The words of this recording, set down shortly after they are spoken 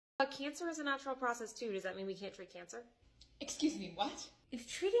Cancer is a natural process too. Does that mean we can't treat cancer? Excuse me, what? If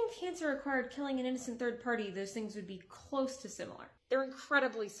treating cancer required killing an innocent third party, those things would be close to similar. They're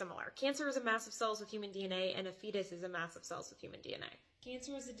incredibly similar. Cancer is a mass of cells with human DNA, and a fetus is a mass of cells with human DNA.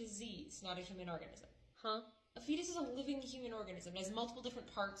 Cancer is a disease, not a human organism. Huh? A fetus is a living human organism. It has multiple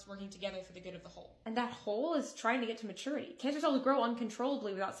different parts working together for the good of the whole. And that whole is trying to get to maturity. Cancer cells grow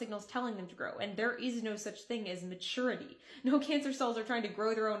uncontrollably without signals telling them to grow, and there is no such thing as maturity. No cancer cells are trying to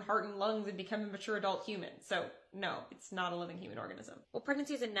grow their own heart and lungs and become a mature adult human. So, no, it's not a living human organism. Well,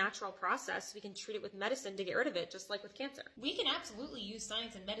 pregnancy is a natural process. We can treat it with medicine to get rid of it, just like with cancer. We can absolutely use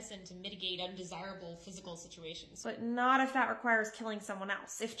science and medicine to mitigate undesirable physical situations. But not if that requires killing someone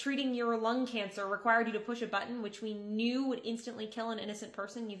else. If treating your lung cancer required you to push a button which we knew would instantly kill an innocent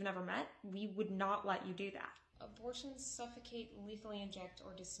person you've never met, we would not let you do that. Abortions suffocate, lethally inject,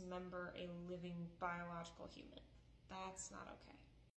 or dismember a living biological human. That's not okay.